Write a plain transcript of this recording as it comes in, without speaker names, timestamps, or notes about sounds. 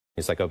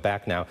As I go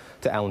back now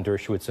to Alan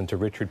Dershowitz and to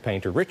Richard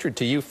Painter. Richard,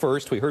 to you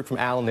first. We heard from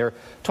Alan there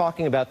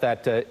talking about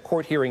that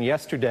court hearing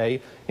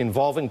yesterday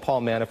involving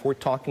Paul Manafort,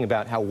 talking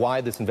about how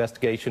wide this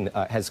investigation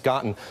has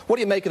gotten. What do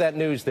you make of that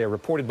news there,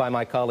 reported by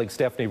my colleague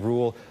Stephanie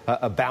Ruhle,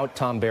 about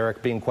Tom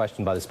Barrack being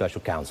questioned by the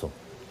special counsel?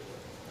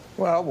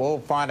 Well, we'll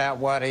find out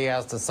what he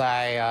has to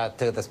say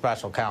to the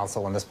special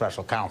counsel, and the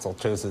special counsel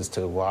chooses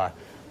to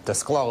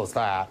disclose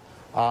that.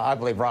 I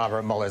believe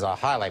Robert Mueller is a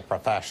highly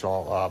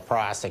professional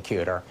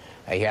prosecutor.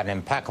 He had an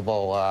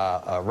impeccable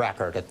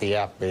record at the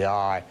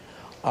FBI.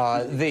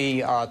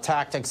 The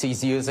tactics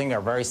he's using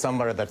are very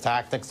similar to the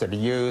tactics that are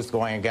used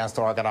going against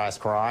organized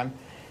crime.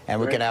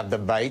 And we can have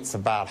debates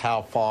about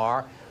how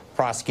far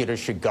prosecutors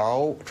should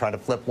go, try to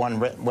flip one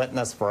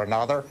witness for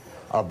another.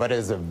 But it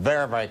is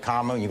very, very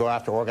common when you go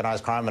after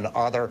organized crime and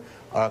other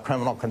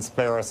criminal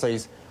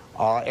conspiracies.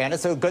 And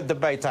it's a good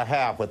debate to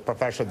have with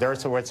Professor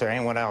Dershowitz or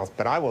anyone else.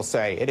 But I will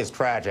say it is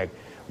tragic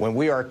when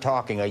we are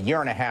talking a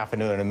year and a half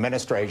into an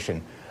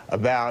administration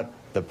about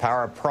the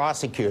power of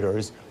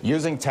prosecutors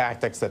using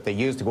tactics that they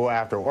use to go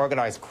after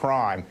organized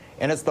crime,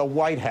 and it's the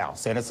White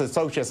House and its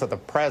associates of the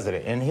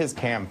president in his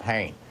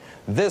campaign.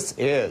 This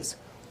is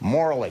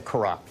morally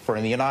corrupt for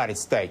the United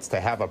States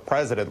to have a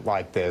president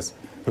like this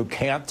who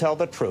can't tell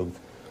the truth,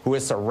 who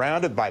is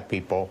surrounded by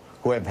people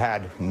who have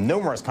had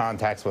numerous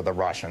contacts with the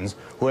Russians,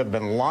 who have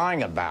been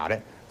lying about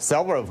it,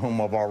 several of whom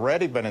have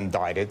already been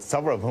indicted,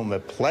 several of whom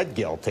have pled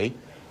guilty,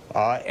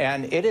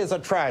 and it is a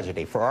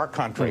tragedy for our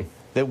country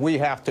that we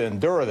have to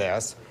endure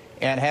this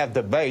and have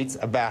debates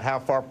about how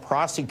far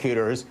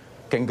prosecutors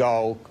can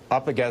go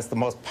up against the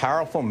most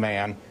powerful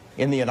man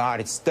in the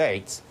United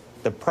States,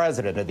 the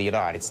President of the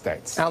United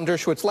States. Alan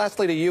Dershowitz,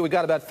 lastly to you, we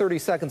got about 30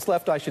 seconds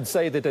left. I should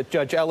say that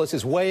Judge Ellis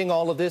is weighing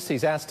all of this.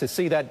 He's asked to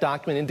see that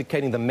document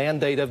indicating the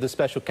mandate of the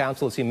special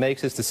counsel as he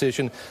makes his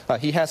decision.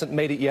 He hasn't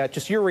made it yet.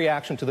 Just your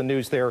reaction to the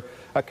news there,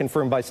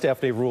 confirmed by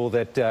Stephanie Ruhle,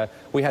 that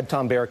we had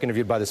Tom Barrack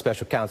interviewed by the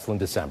special counsel in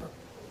December.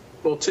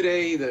 Well,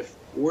 today, the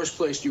worst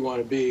place you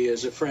want to be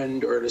as a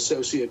friend or an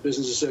associate,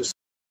 business associate,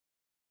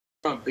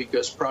 Trump,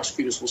 because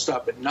prosecutors will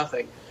stop at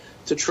nothing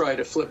to try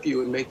to flip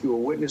you and make you a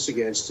witness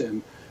against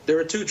him. There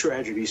are two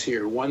tragedies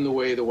here. One, the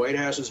way the White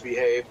House has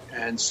behaved,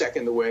 and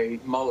second, the way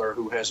Mueller,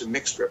 who has a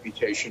mixed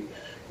reputation.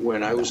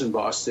 When I was in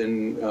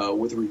Boston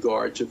with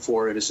regard to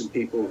four innocent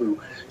people who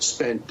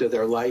spent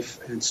their life,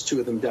 and two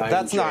of them died in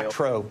jail. That's not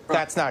true.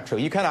 That's not true.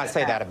 You cannot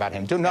say that about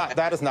him. Do not.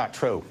 That is not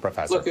true,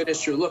 Professor. Look, it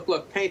is true.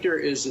 Look, Painter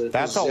is a...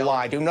 That's a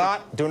lie. Do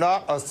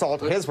not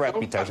assault his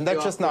reputation.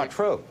 That's just not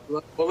true.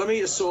 Well, let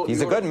me assault...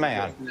 He's a good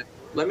man.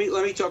 Let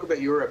me talk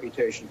about your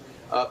reputation.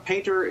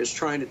 Painter is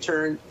trying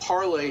to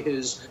parlay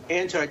his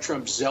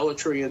anti-Trump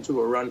zealotry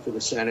into a run for the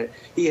Senate.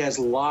 He has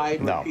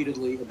lied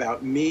repeatedly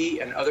about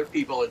me and other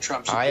people at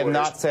Trump supporters. I have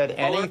not said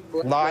any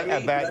lie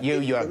about you.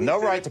 You have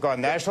no right to go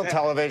on national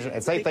television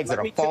and say things that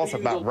are false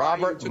about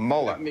Robert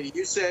Mueller.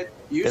 You said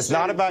it's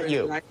not about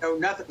you. I know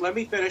nothing. Let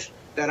me finish.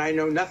 That I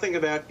know nothing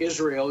about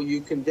Israel. You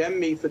condemn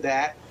me for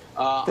that.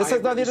 This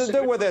has nothing to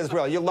do with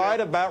Israel. You lied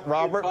about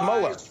Robert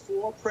Mueller.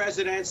 Four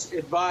presidents,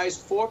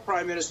 advised four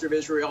prime minister of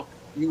Israel.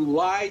 You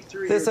lied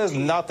through This your has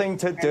team, nothing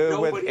to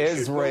do with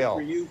Israel.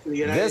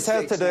 This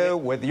has to do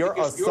with your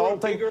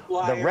assaulting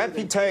the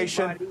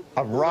reputation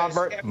of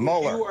Robert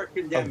Mueller,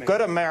 a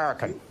good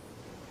American.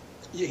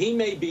 He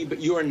may be,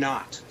 but you're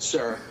not,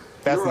 sir.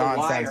 That's you're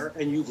nonsense. a liar,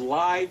 and you've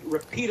lied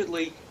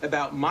repeatedly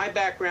about my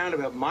background,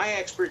 about my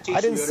expertise. I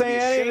didn't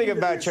say anything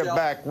about your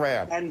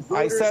background.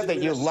 I said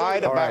that you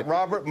lied about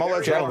Robert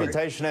Mueller's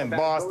reputation in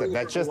Boston.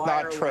 That's just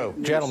not true.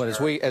 Gentlemen,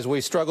 as we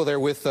struggle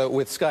there with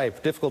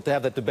Skype, difficult to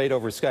have that debate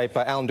over Skype.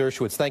 Alan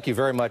Dershowitz, thank you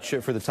very much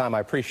for the time. I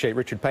appreciate it.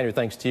 Richard Painter,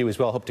 thanks to you as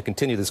well. Hope to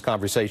continue this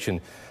conversation.